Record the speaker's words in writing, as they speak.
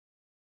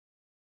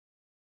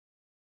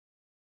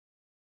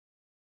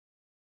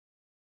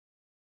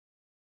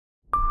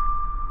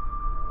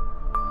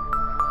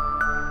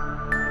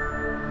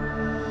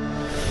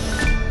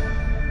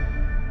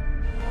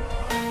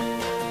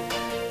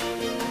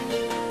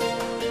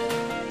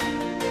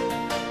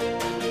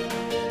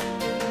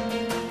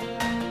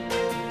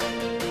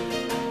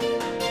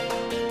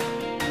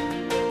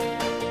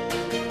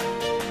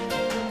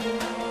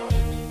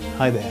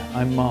Hi there,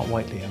 I'm Mark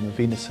Whiteley. I'm a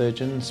venous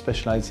surgeon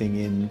specialising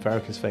in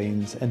varicose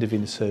veins,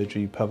 endovenous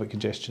surgery, pelvic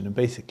congestion and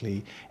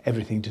basically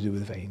everything to do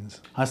with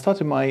veins. I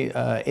started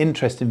my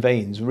interest in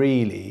veins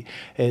really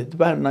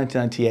about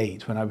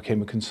 1998 when I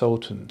became a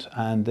consultant,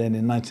 and then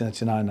in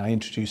 1999 I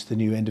introduced the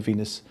new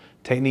endovenous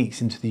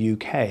techniques into the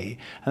UK, and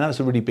that was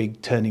a really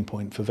big turning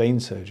point for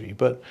vein surgery.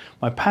 But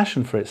my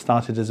passion for it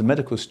started as a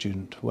medical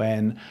student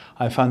when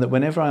I found that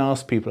whenever I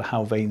asked people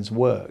how veins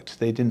worked,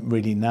 they didn't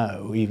really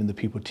know, even the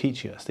people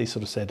teaching us. They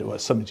sort of said it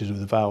was something to do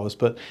with the valves,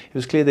 but it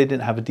was clear they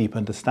didn't have a deep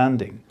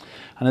understanding.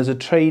 And as a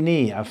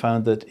trainee, I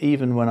found that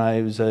even when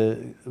I was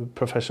a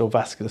professional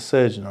vascular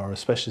surgeon or a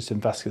specialist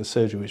in vascular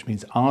surgery, which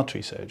means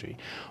artery surgery,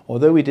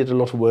 although we did a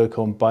lot of work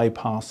on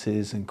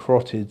bypasses and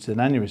carotids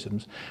and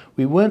aneurysms,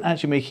 we weren't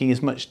actually making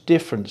as much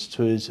difference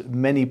to as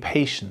many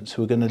patients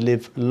who are going to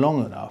live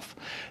long enough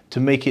to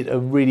make it a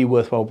really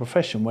worthwhile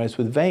profession. Whereas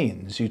with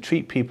veins, you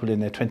treat people in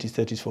their 20s,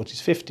 30s,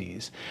 40s,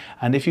 50s,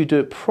 and if you do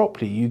it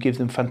properly, you give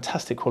them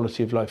fantastic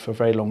quality of life for a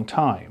very long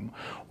time.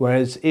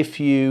 Whereas if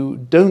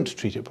you don't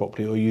treat it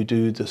properly, or you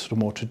do the sort of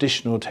more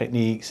traditional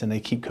techniques and they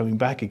keep coming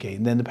back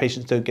again, then the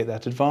patients don't get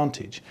that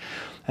advantage.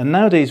 And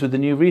nowadays with the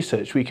new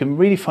research, we can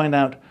really find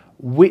out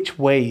which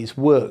ways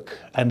work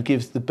and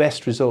gives the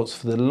best results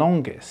for the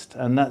longest,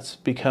 and that's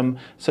become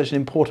such an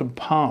important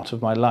part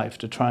of my life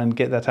to try and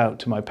get that out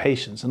to my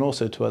patients and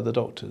also to other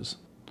doctors.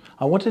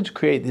 I wanted to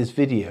create this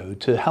video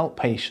to help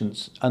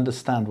patients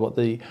understand what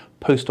the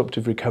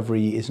post-operative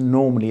recovery is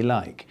normally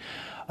like.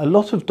 A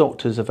lot of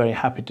doctors are very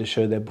happy to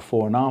show their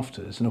before and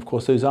afters, and of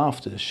course those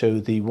afters show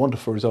the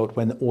wonderful result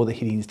when all the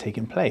healing is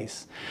taking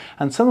place.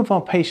 And some of our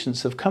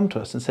patients have come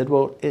to us and said,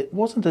 well, it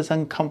wasn't as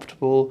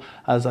uncomfortable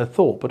as I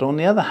thought, but on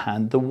the other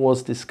hand there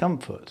was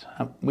discomfort.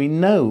 And we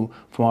know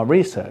from our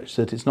research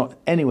that it's not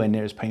anywhere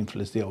near as painful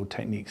as the old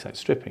techniques like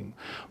stripping,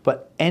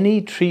 but any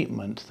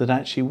treatment that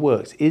actually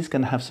works is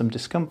going to have some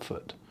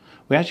discomfort.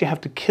 We actually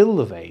have to kill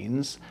the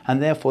veins,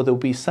 and therefore there will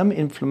be some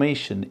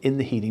inflammation in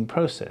the healing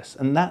process,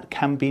 and that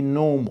can be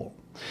normal.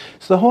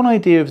 So the whole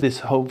idea of this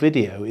whole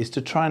video is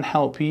to try and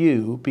help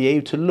you be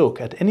able to look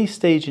at any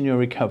stage in your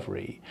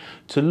recovery,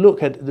 to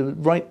look at the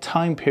right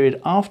time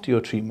period after your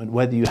treatment,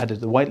 whether you had it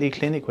at the Whiteley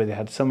Clinic, whether you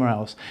had it somewhere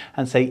else,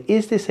 and say,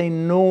 is this a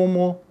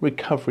normal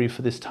recovery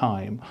for this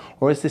time,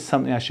 or is this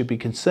something I should be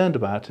concerned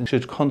about and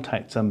should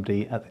contact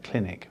somebody at the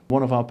clinic?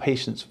 One of our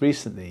patients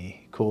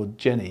recently, called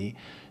Jenny,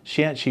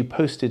 she actually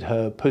posted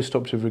her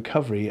post-operative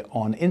recovery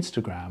on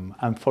Instagram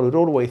and followed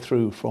all the way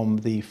through from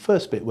the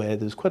first bit where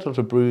there's quite a lot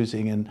of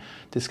bruising and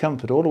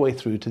discomfort all the way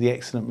through to the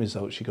excellent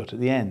result she got at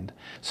the end.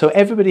 So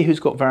everybody who's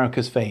got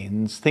varicose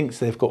veins thinks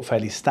they've got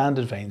fairly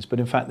standard veins,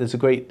 but in fact there's a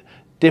great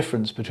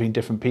difference between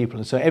different people,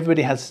 and so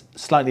everybody has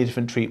slightly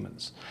different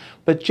treatments.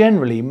 But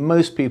generally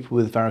most people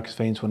with varicose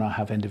veins will now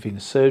have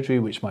endovenous surgery,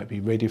 which might be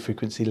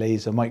radiofrequency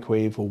laser,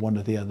 microwave, or one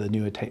of the other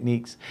newer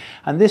techniques.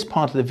 And this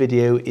part of the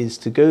video is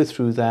to go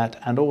through that,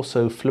 and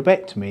also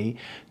phlebectomy,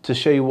 to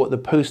show you what the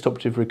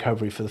post-operative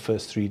recovery for the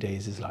first 3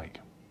 days is like.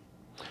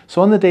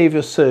 So on the day of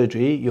your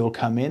surgery, you'll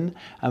come in,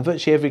 and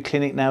virtually every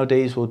clinic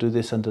nowadays will do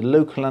this under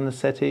local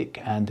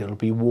anaesthetic, and it'll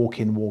be walk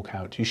in, walk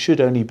out. You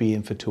should only be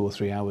in for 2 or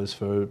 3 hours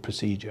for a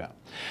procedure.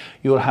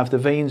 You'll have the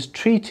veins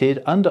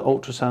treated under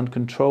ultrasound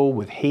control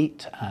with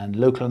heat and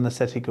local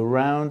anaesthetic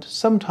around,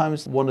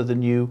 sometimes one of the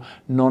new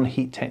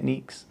non-heat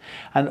techniques.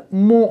 And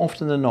more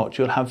often than not,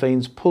 you'll have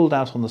veins pulled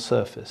out on the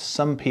surface.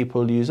 Some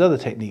people use other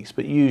techniques,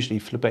 but usually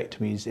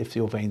phlebectomies if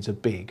your veins are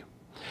big.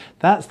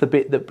 That's the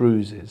bit that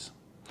bruises.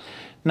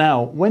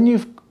 Now, when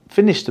you've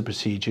finished the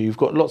procedure, you've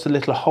got lots of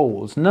little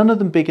holes, none of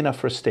them big enough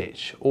for a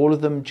stitch, all of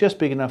them just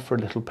big enough for a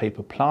little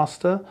paper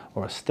plaster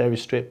or a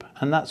steri-strip,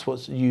 and that's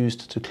what's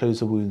used to close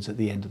the wounds at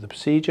the end of the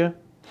procedure.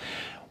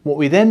 What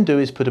we then do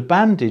is put a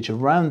bandage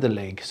around the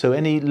leg, so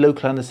any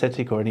local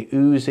anaesthetic or any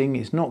oozing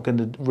is not going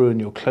to ruin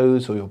your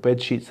clothes or your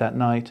bed sheets that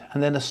night,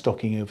 and then a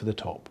stocking over the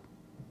top.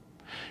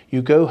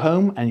 You go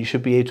home and you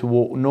should be able to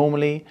walk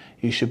normally.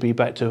 You should be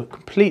back to a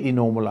completely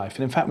normal life.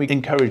 And in fact, we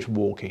encourage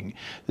walking.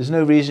 There's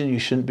no reason you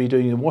shouldn't be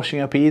doing the washing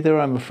up either,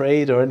 I'm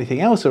afraid, or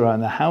anything else around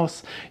the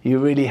house. You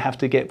really have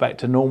to get back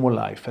to normal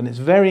life. And it's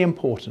very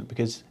important,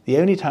 because the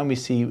only time we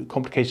see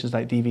complications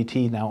like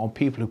DVT now on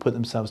people who put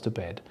themselves to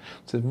bed.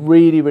 So it's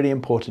really, really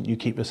important you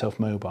keep yourself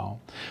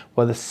mobile.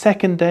 Well, the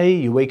second day,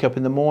 you wake up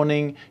in the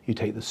morning, you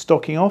take the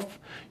stocking off,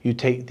 you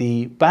take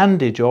the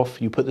bandage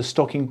off, you put the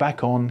stocking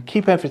back on,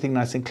 keep everything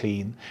nice and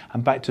clean,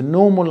 and back to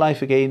normal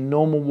life again,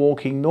 normal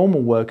walking,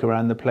 normal work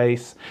around the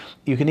place.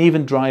 You can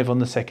even drive on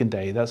the second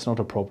day, that's not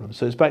a problem.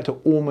 So it's back to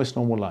almost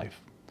normal life.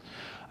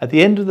 At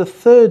the end of the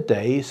third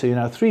day, so you're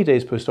now 3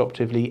 days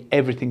post-operatively,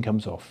 everything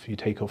comes off. You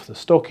take off the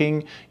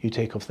stocking, you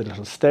take off the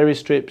little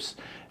steri-strips.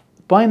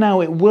 By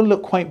now it will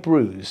look quite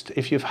bruised.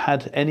 If you've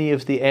had any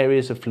of the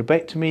areas of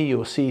phlebectomy,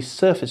 you'll see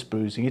surface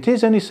bruising. It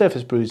is only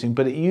surface bruising,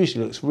 but it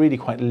usually looks really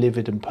quite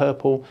livid and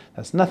purple.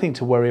 That's nothing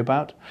to worry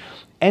about.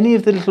 Any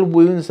of the little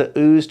wounds that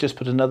ooze, just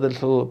put another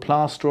little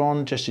plaster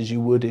on, just as you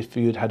would if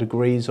you'd had a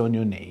graze on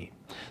your knee.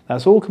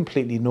 That's all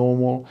completely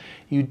normal.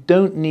 You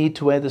don't need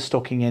to wear the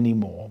stocking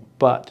anymore,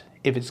 but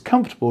If it's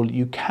comfortable,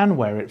 you can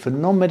wear it for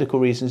non-medical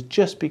reasons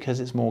just because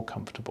it's more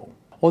comfortable.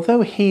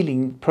 Although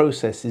healing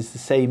process is the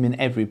same in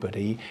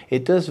everybody,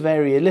 it does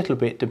vary a little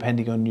bit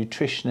depending on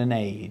nutrition and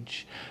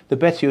age. The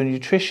better your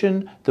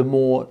nutrition, the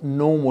more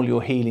normal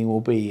your healing will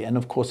be. And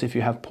of course, if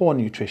you have poor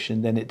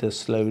nutrition, then it does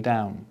slow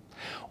down.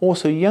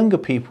 Also, younger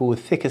people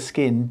with thicker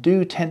skin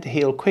do tend to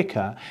heal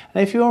quicker,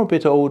 and if you're a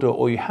bit older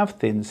or you have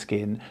thin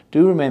skin,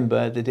 do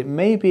remember that it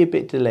may be a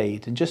bit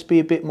delayed, and just be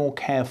a bit more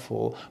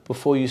careful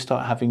before you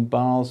start having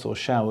baths or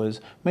showers.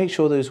 Make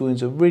sure those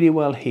wounds are really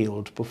well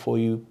healed before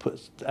you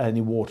put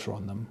any water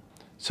on them.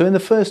 So in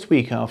the first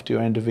week after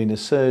your endovenous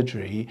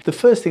surgery, the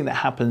first thing that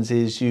happens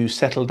is you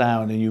settle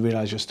down and you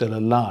realise you're still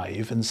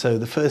alive. And so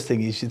the first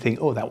thing is you think,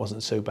 oh, that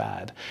wasn't so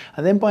bad.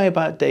 And then by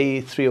about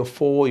day 3 or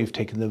 4, you've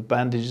taken the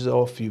bandages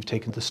off, you've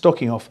taken the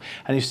stocking off,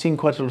 and you've seen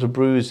quite a lot of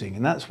bruising.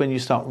 And that's when you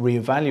start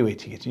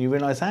re-evaluating it and you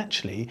realise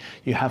actually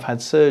you have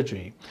had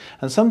surgery.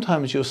 And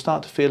sometimes you'll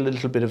start to feel a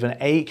little bit of an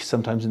ache,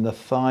 sometimes in the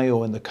thigh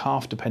or in the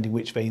calf, depending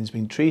which vein's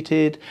been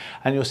treated.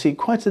 And you'll see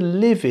quite a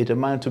livid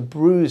amount of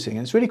bruising.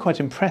 And it's really quite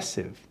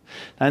impressive.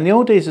 Now, in the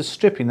old days of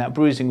stripping, that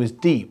bruising was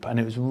deep and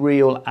it was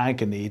real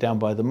agony down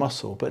by the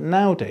muscle. But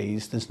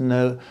nowadays, there's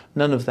none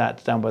of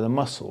that down by the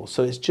muscle.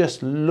 So it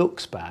just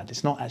looks bad.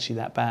 It's not actually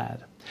that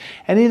bad.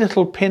 Any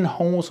little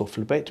pinholes or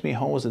phlebectomy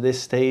holes at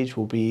this stage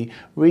will be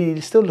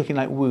really still looking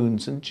like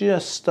wounds and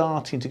just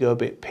starting to go a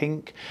bit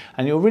pink.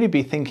 And you'll really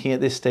be thinking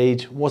at this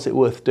stage, was it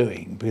worth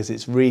doing? Because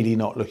it's really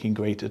not looking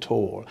great at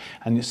all.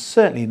 And it's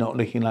certainly not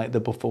looking like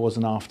the befores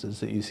and afters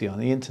that you see on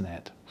the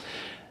internet.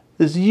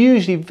 There's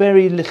usually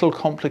very little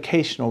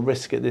complication or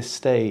risk at this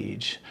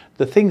stage.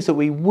 The things that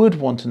we would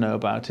want to know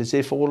about is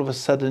if all of a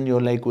sudden your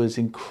leg was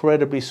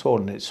incredibly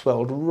swollen, it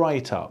swelled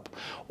right up,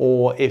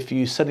 or if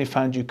you suddenly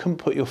found you couldn't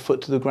put your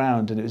foot to the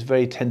ground and it was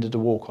very tender to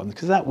walk on,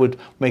 because that would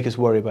make us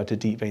worry about a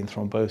deep vein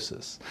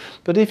thrombosis.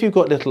 But if you've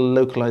got little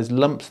localized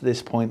lumps at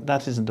this point,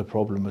 that isn't a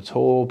problem at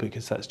all,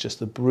 because that's just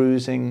the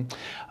bruising.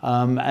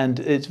 And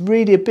it's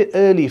really a bit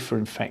early for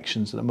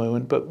infections at the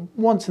moment, but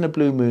once in a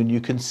blue moon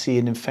you can see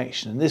an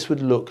infection, and this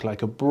would look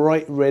like a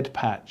bright red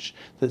patch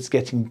that's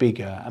getting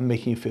bigger and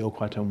making you feel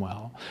quite unwell.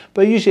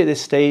 But usually at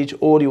this stage,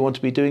 all you want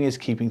to be doing is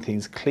keeping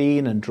things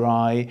clean and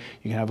dry.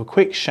 You can have a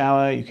quick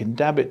shower, you can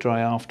dab it dry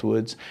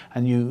afterwards,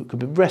 and you can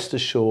be rest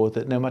assured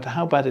that no matter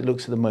how bad it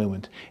looks at the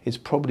moment, it's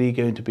probably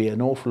going to be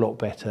an awful lot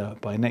better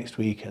by next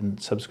week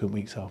and subsequent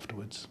weeks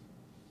afterwards.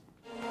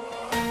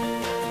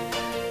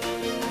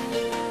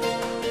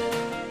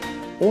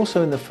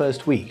 Also in the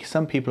first week,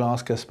 some people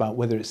ask us about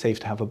whether it's safe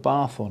to have a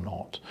bath or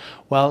not.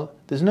 Well,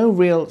 there's no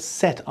real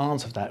set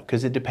answer for that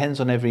because it depends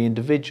on every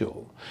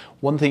individual.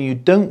 One thing you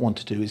don't want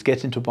to do is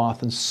get into a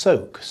bath and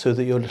soak so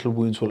that your little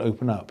wounds will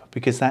open up,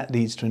 because that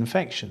leads to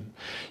infection.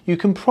 You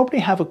can probably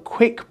have a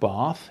quick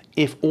bath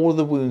if all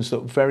the wounds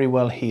look very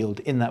well healed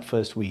in that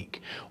first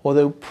week,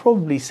 although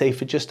probably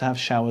safer just to have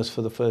showers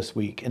for the first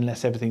week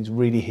unless everything's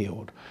really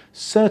healed.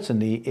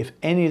 Certainly, if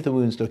any of the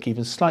wounds look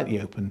even slightly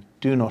open,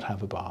 do not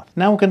have a bath.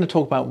 Now we're going to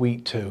talk about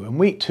week 2, and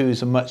week 2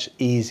 is a much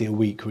easier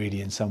week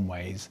really in some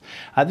ways.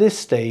 At this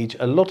stage,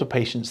 a lot of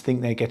patients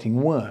think they're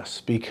getting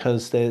worse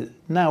because they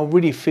now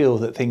really feel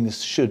that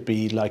things should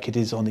be like it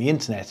is on the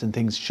internet and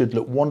things should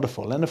look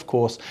wonderful. And of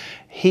course,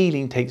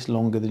 healing takes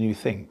longer than you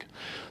think.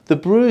 The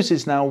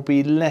bruises now will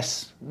be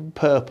less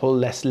purple,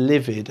 less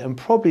livid, and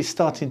probably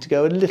starting to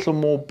go a little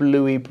more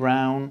bluey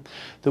brown.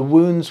 The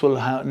wounds will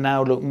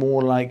now look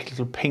more like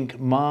little pink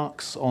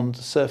marks on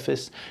the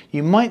surface.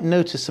 You might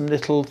notice some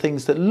little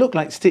things that look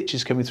like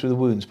stitches coming through the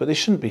wounds, but they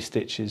shouldn't be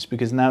stitches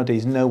because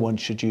nowadays no one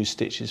should use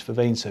stitches for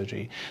vein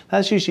surgery.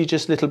 That's usually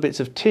just little bits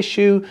of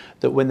tissue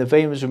that when the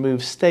vein was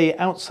removed stay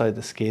outside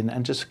the skin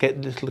and just get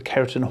little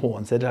keratin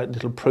horns. They're like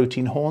little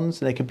protein horns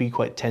and they can be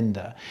quite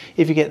tender.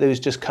 If you get those,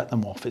 just cut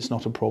them off. It's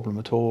not a problem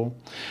at all.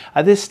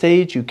 At this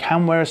stage, you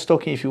can wear a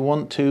stocking if you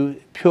want to,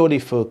 purely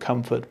for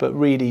comfort, but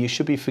really you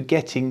should be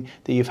forgetting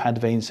that you've had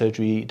vein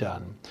surgery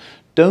done.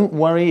 Don't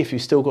worry if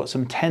you've still got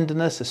some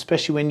tenderness,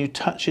 especially when you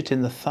touch it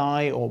in the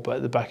thigh or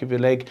at the back of your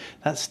leg.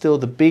 That's still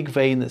the big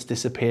vein that's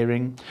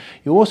disappearing.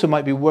 You also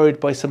might be worried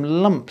by some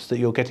lumps that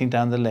you're getting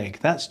down the leg.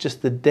 That's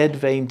just the dead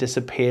vein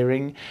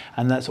disappearing,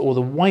 and that's all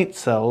the white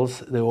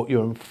cells,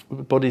 your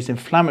body's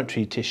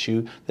inflammatory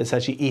tissue, that's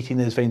actually eating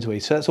those veins away.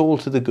 So that's all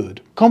to the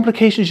good.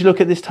 Complications you look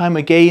at this time,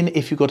 again,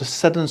 if you've got a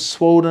sudden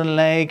swollen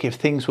leg, if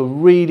things were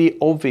really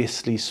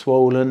obviously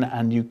swollen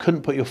and you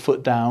couldn't put your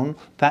foot down,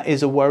 that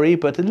is a worry,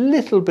 but a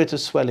little bit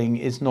of swelling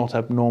is not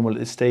abnormal at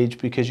this stage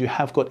because you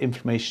have got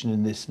inflammation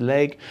in this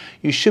leg.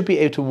 You should be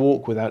able to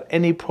walk without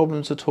any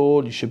problems at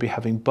all. You should be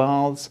having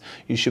baths,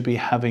 you should be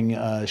having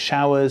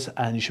showers,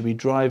 and you should be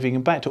driving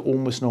and back to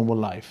almost normal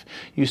life.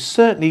 You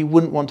certainly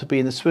wouldn't want to be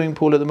in the swimming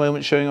pool at the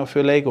moment showing off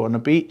your leg or on a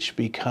beach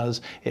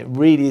because it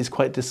really is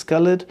quite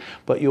discoloured,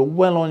 but you're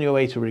well on your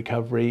way to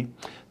recovery.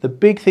 The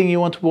big thing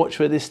you want to watch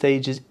for at this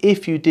stage is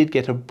if you did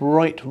get a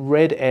bright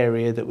red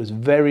area that was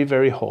very,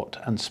 very hot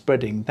and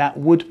spreading, that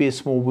would be a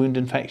small wound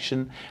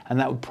infection, and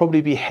that would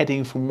probably be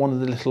heading from one of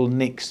the little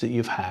nicks that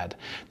you've had.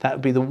 That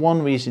would be the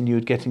one reason you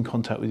would get in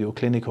contact with your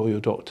clinic or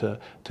your doctor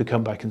to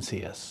come back and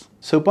see us.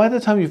 So by the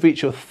time you've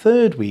reached your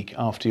 3rd week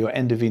after your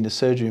endovenous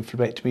surgery and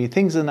phlebectomy,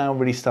 things are now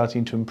really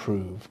starting to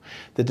improve.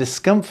 The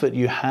discomfort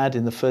you had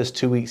in the first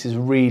 2 weeks is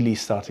really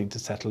starting to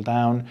settle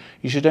down.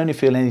 You should only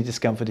feel any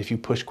discomfort if you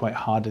push quite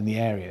hard in the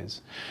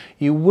areas.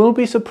 You will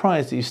be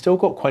surprised that you've still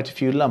got quite a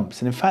few lumps,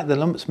 and in fact the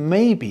lumps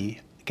may be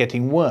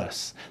getting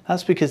worse.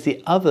 That's because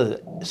the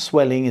other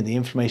swelling and the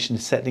inflammation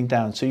is settling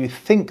down, so you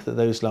think that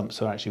those lumps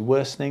are actually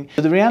worsening.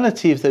 But the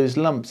reality of those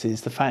lumps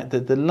is the fact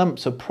that the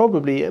lumps are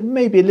probably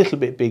maybe a little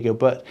bit bigger,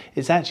 but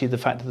it's actually the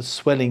fact that the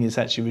swelling is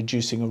actually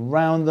reducing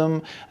around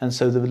them, and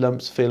so the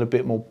lumps feel a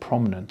bit more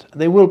prominent.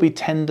 They will be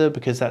tender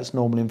because that's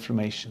normal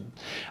inflammation.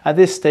 At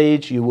this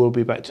stage you will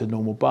be back to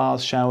normal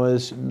baths,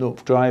 showers,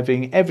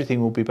 driving,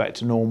 everything will be back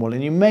to normal,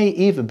 and you may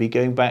even be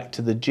going back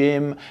to the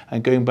gym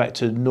and going back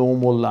to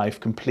normal life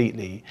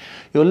completely.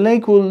 Your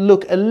leg will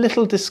look a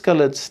little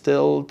discoloured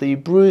still, the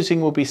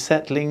bruising will be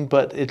settling,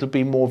 but it'll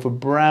be more of a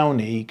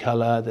browny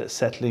colour that's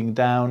settling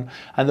down,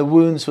 and the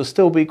wounds will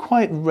still be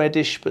quite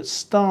reddish but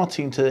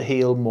starting to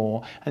heal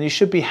more, and you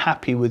should be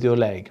happy with your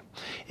leg.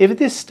 If at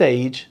this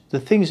stage the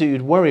things that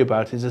you'd worry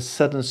about is a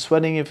sudden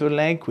swelling of your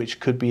leg, which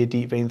could be a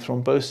deep vein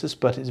thrombosis,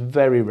 but it's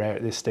very rare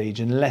at this stage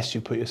unless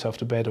you put yourself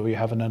to bed or you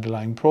have an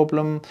underlying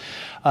problem.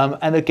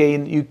 And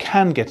again, you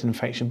can get an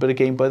infection, but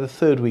again by the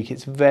 3rd week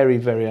it's very,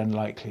 very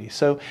unlikely.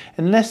 So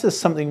unless there's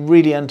something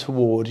really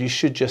untoward, you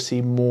should just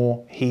see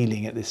more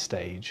healing at this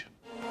stage.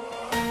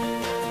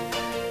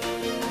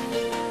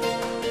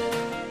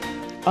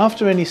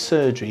 After any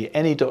surgery,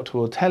 any doctor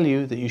will tell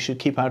you that you should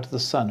keep out of the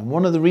sun, and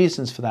one of the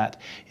reasons for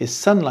that is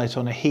sunlight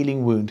on a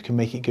healing wound can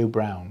make it go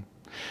brown.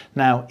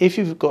 Now, if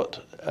you've got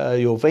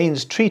your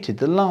veins treated,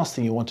 the last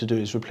thing you want to do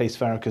is replace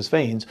varicose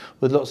veins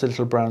with lots of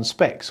little brown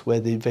specks where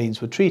the veins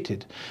were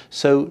treated.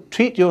 So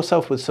treat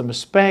yourself with some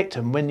respect,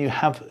 and when you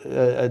have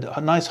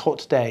a nice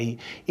hot day,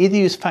 either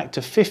use factor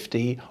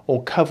 50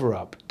 or cover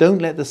up.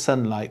 Don't let the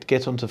sunlight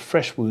get onto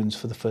fresh wounds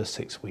for the first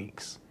 6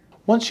 weeks.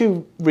 Once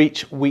you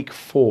reach week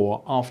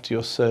 4 after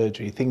your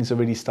surgery, things are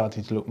really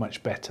starting to look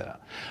much better.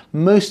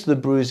 Most of the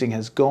bruising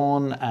has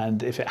gone,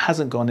 and if it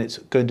hasn't gone, it's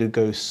going to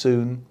go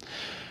soon.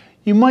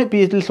 You might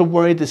be a little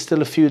worried, there's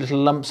still a few little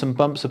lumps and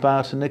bumps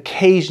about, and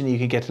occasionally you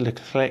can get a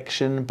little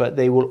collection, but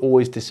they will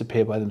always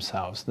disappear by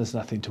themselves. There's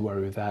nothing to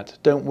worry with that.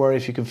 Don't worry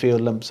if you can feel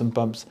lumps and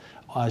bumps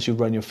as you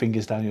run your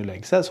fingers down your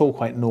legs. That's all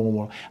quite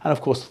normal. And of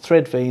course,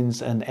 thread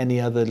veins and any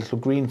other little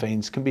green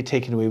veins can be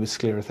taken away with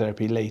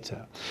sclerotherapy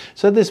later.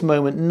 So at this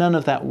moment, none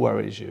of that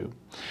worries you.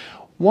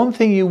 One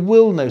thing you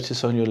will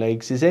notice on your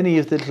legs is any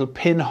of the little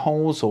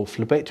pinholes or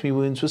phlebectomy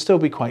wounds will still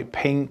be quite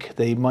pink.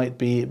 They might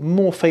be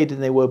more faded than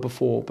they were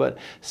before, but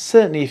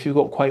certainly if you've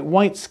got quite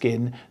white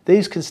skin,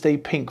 these can stay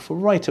pink for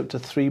right up to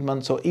 3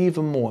 months or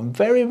even more, and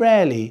very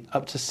rarely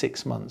up to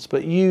 6 months,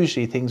 but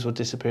usually things will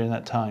disappear in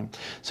that time.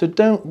 So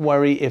don't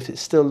worry if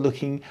it's still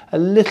looking a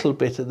little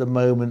bit at the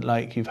moment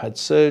like you've had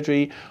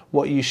surgery.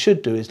 What you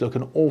should do is look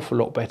an awful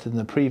lot better than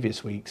the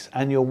previous weeks,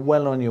 and you're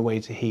well on your way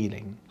to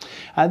healing.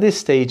 At this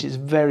stage, it's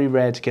very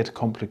rare to get a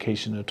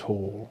complication at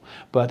all,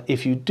 but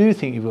if you do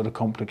think you've got a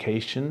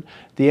complication,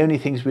 the only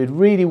things we'd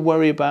really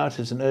worry about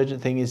as an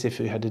urgent thing is if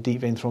you had a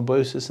deep vein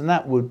thrombosis, and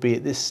that would be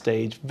at this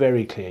stage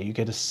very clear. You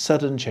get a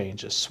sudden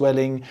change, a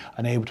swelling,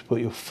 unable to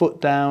put your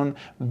foot down,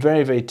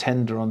 very, very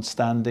tender on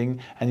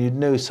standing, and you'd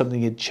know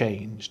something had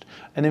changed.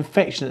 An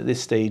infection at this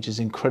stage is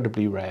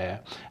incredibly rare,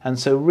 and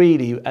so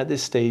really at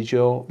this stage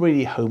you're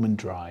really home and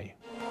dry.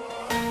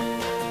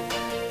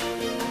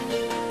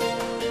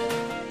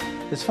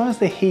 As far as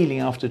the healing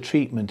after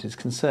treatment is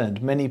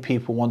concerned, many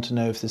people want to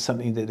know if there's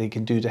something that they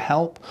can do to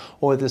help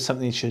or if there's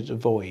something they should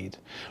avoid.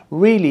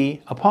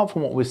 Really, apart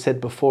from what we've said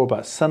before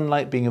about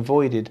sunlight being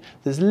avoided,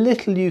 there's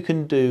little you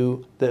can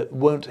do that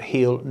won't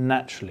heal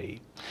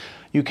naturally.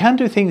 You can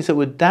do things that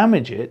would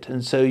damage it,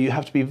 and so you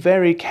have to be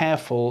very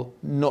careful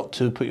not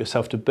to put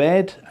yourself to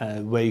bed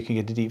where you can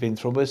get a deep vein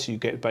thrombosis, you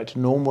get back to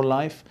normal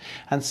life.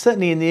 And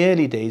certainly in the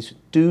early days,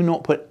 do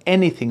not put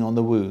anything on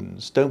the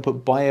wounds. Don't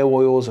put bio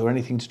oils or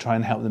anything to try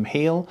and help them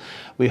heal.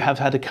 We have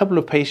had a couple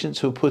of patients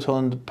who have put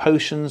on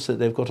potions that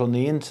they've got on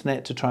the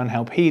internet to try and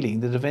help healing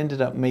that have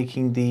ended up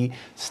making the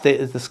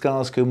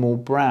scars go more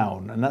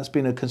brown, and that's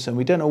been a concern.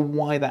 We don't know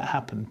why that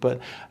happened, but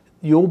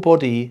your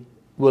body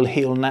will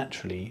heal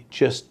naturally.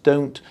 Just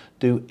don't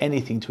do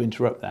anything to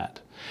interrupt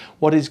that.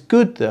 What is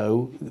good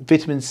though,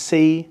 vitamin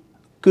C,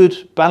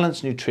 good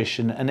balanced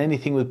nutrition, and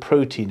anything with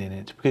protein in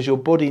it, because your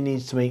body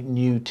needs to make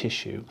new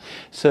tissue.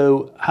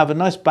 So have a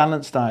nice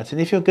balanced diet, and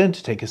if you're going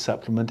to take a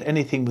supplement,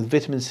 anything with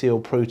vitamin C or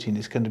protein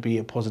is going to be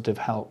a positive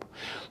help.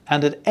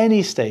 And at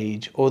any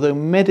stage, although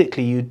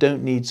medically you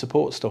don't need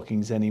support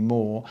stockings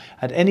anymore,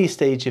 at any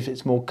stage if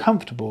it's more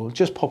comfortable,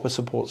 just pop a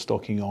support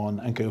stocking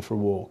on and go for a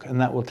walk, and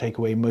that will take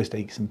away most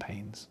aches and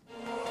pains.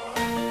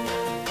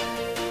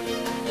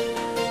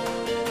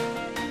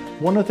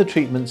 One of the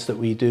treatments that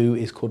we do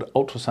is called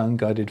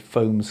ultrasound-guided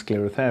foam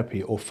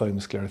sclerotherapy, or foam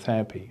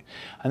sclerotherapy.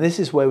 And this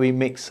is where we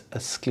mix a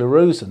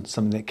sclerosant,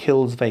 something that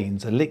kills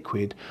veins, a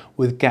liquid,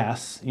 with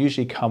gas,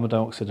 usually carbon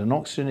dioxide and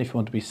oxygen if you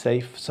want to be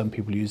safe. Some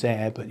people use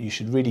air, but you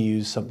should really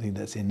use something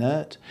that's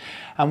inert.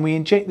 And we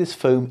inject this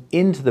foam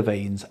into the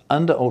veins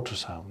under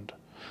ultrasound.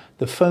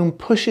 The foam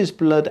pushes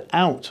blood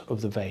out of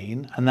the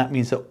vein, and that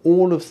means that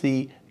all of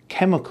the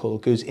chemical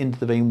goes into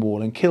the vein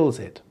wall and kills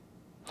it.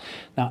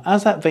 Now,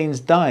 as that vein's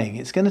dying,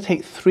 it's going to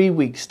take 3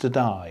 weeks to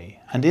die,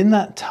 and in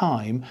that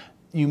time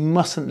you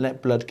mustn't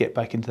let blood get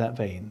back into that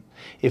vein.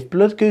 If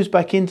blood goes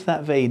back into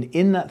that vein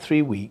in that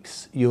 3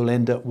 weeks, you'll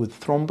end up with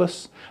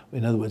thrombus,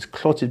 in other words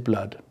clotted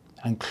blood.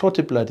 And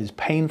clotted blood is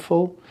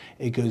painful,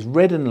 it goes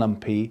red and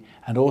lumpy,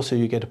 and also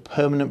you get a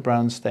permanent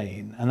brown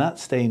stain, and that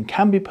stain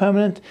can be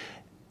permanent.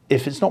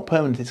 If it's not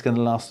permanent, it's going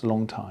to last a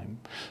long time.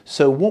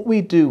 So what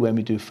we do when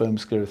we do foam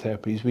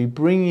sclerotherapy is we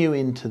bring you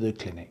into the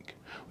clinic.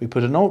 We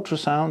put an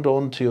ultrasound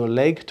onto your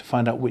leg to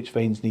find out which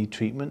veins need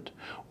treatment.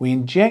 We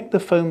inject the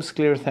foam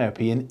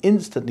sclerotherapy and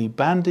instantly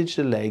bandage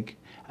the leg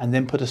and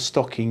then put a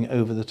stocking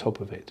over the top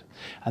of it.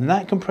 And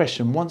that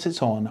compression, once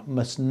it's on,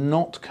 must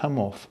not come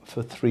off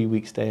for 3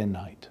 weeks, day and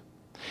night.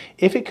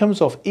 If it comes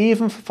off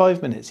even for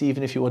 5 minutes,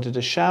 even if you wanted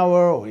to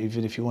shower or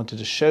even if you wanted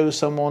to show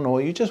someone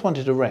or you just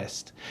wanted to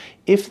rest,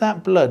 if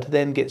that blood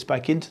then gets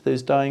back into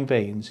those dying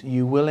veins,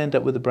 you will end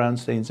up with the brown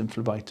stains and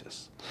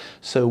phlebitis.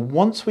 So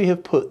once we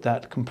have put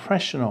that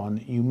compression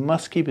on, you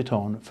must keep it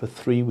on for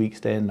 3 weeks,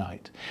 day and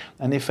night.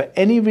 And if for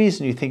any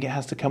reason you think it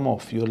has to come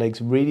off, your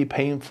leg's really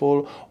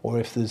painful, or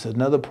if there's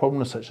another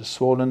problem such as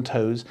swollen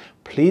toes,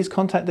 please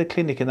contact the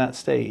clinic at that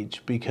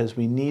stage, because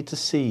we need to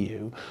see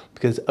you,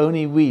 because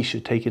only we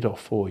should take it off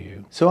for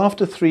you. So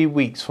after 3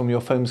 weeks from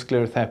your foam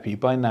sclerotherapy,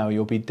 by now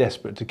you'll be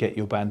desperate to get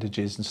your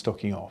bandages and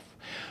stocking off.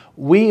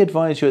 We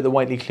advise you at the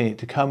Whiteley Clinic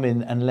to come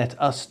in and let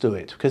us do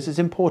it, because it's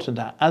important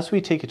that as we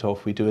take it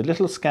off, we do a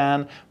little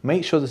scan,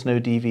 make sure there's no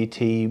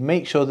DVT,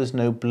 make sure there's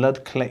no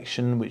blood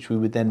collection, which we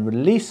would then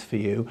release for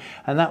you,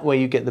 and that way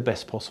you get the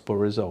best possible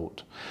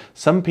result.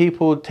 Some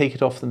people take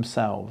it off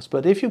themselves,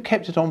 but if you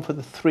kept it on for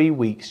the 3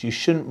 weeks, you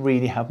shouldn't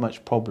really have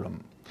much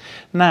problem.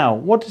 Now,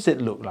 what does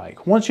it look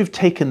like? Once you've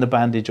taken the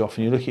bandage off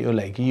and you look at your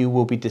leg, you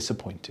will be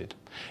disappointed.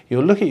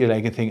 You'll look at your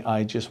leg and think,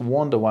 I just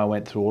wonder why I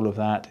went through all of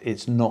that.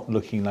 It's not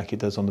looking like it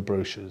does on the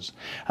brochures.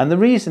 And the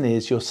reason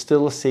is you're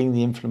still seeing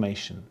the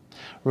inflammation.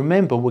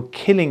 Remember, we're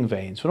killing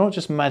veins. We're not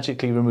just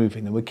magically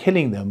removing them, we're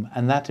killing them,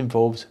 and that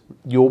involves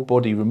your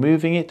body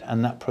removing it,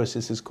 and that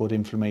process is called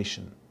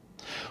inflammation.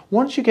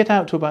 Once you get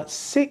out to about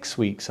 6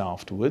 weeks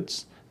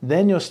afterwards,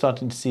 then you're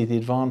starting to see the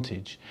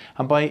advantage.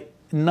 And by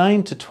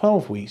 9 to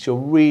 12 weeks, you're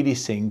really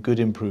seeing good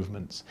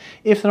improvements.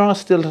 If there are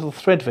still little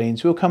thread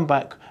veins, we'll come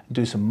back and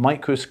do some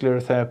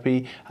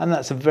microsclerotherapy, and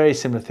that's a very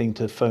similar thing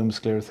to foam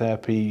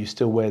sclerotherapy. You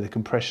still wear the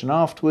compression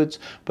afterwards,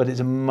 but it's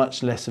a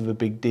much less of a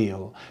big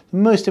deal. The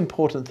most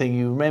important thing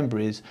you remember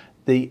is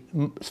the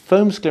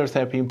foam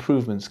sclerotherapy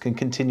improvements can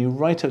continue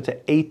right up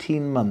to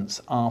 18 months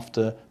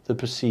after the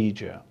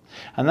procedure.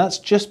 And that's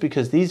just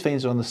because these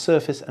veins are on the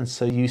surface, and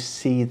so you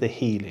see the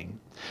healing.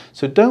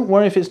 So don't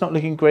worry if it's not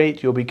looking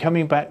great. You'll be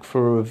coming back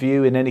for a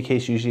review, in any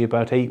case usually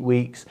about 8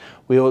 weeks.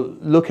 We'll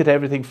look at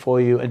everything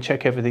for you and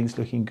check everything's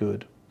looking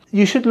good.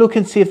 You should look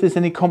and see if there's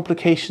any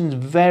complications.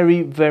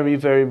 Very, very,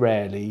 very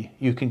rarely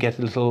you can get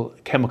a little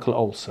chemical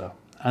ulcer.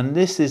 And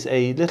this is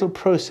a little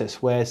process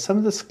where some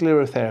of the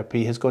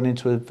sclerotherapy has gone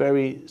into a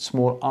very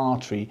small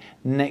artery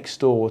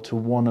next door to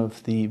one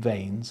of the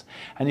veins.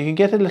 And you can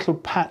get a little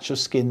patch of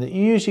skin that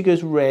usually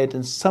goes red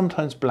and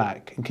sometimes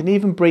black and can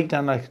even break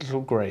down like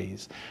little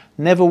greys.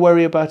 Never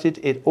worry about it,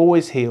 it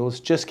always heals,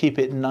 just keep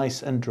it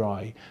nice and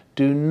dry.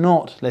 Do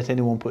not let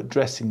anyone put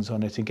dressings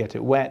on it and get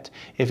it wet.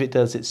 If it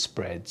does, it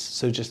spreads.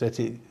 So just let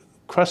it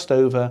crust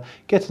over,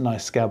 get a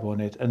nice scab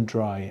on it and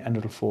dry, and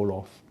it'll fall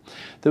off.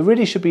 There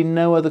really should be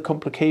no other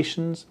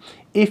complications.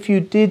 If you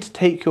did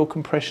take your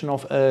compression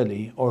off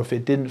early, or if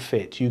it didn't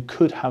fit, you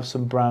could have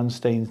some brown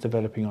stains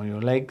developing on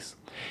your legs.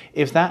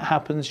 If that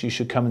happens, you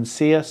should come and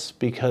see us,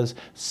 because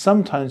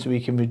sometimes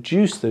we can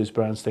reduce those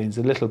brown stains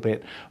a little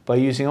bit by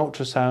using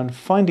ultrasound,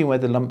 finding where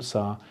the lumps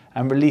are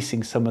and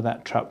releasing some of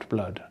that trapped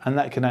blood, and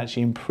that can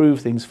actually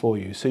improve things for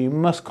you. So you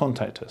must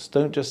contact us.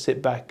 Don't just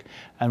sit back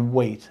and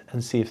wait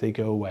and see if they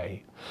go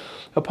away.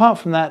 Apart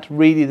from that,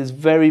 really there's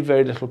very,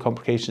 very little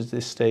complications at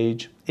this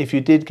stage. If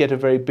you did get a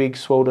very big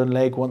swollen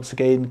leg, once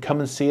again, come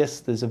and see us.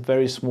 There's a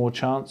very small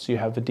chance you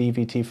have a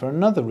DVT for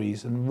another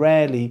reason,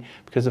 rarely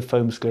because of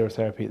foam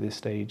sclerotherapy at this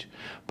stage.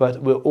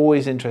 But we're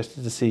always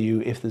interested to see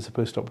you if there's a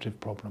post-operative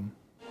problem.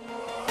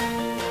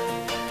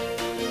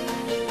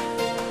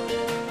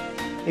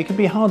 It can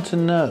be hard to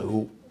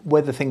know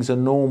whether things are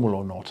normal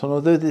or not, and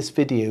although this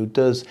video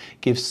does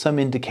give some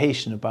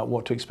indication about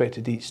what to expect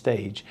at each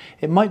stage,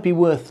 it might be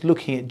worth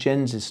looking at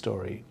Jen's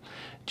story.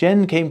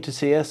 Jen came to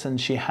see us and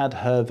she had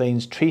her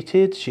veins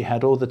treated, she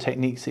had all the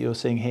techniques that you're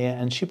seeing here,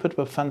 and she put up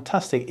a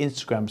fantastic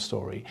Instagram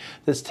story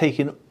that's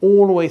taken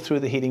all the way through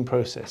the healing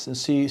process, and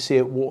so you see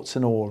it warts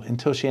and all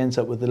until she ends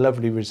up with the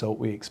lovely result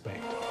we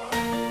expect.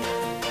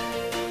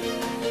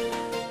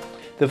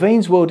 The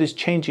veins world is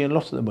changing a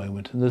lot at the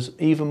moment, and there's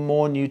even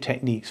more new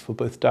techniques for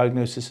both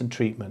diagnosis and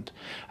treatment,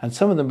 and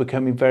some of them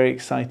becoming very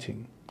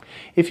exciting.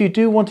 If you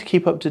do want to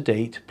keep up to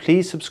date,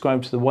 please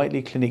subscribe to the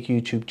Whiteley Clinic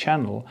YouTube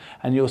channel,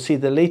 and you'll see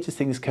the latest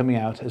things coming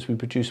out as we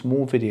produce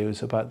more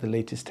videos about the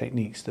latest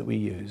techniques that we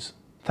use.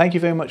 Thank you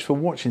very much for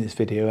watching this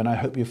video, and I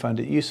hope you found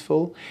it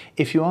useful.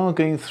 If you are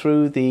going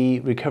through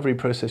the recovery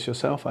process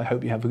yourself, I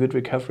hope you have a good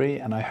recovery,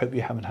 and I hope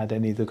you haven't had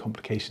any of the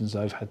complications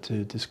I've had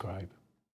to describe.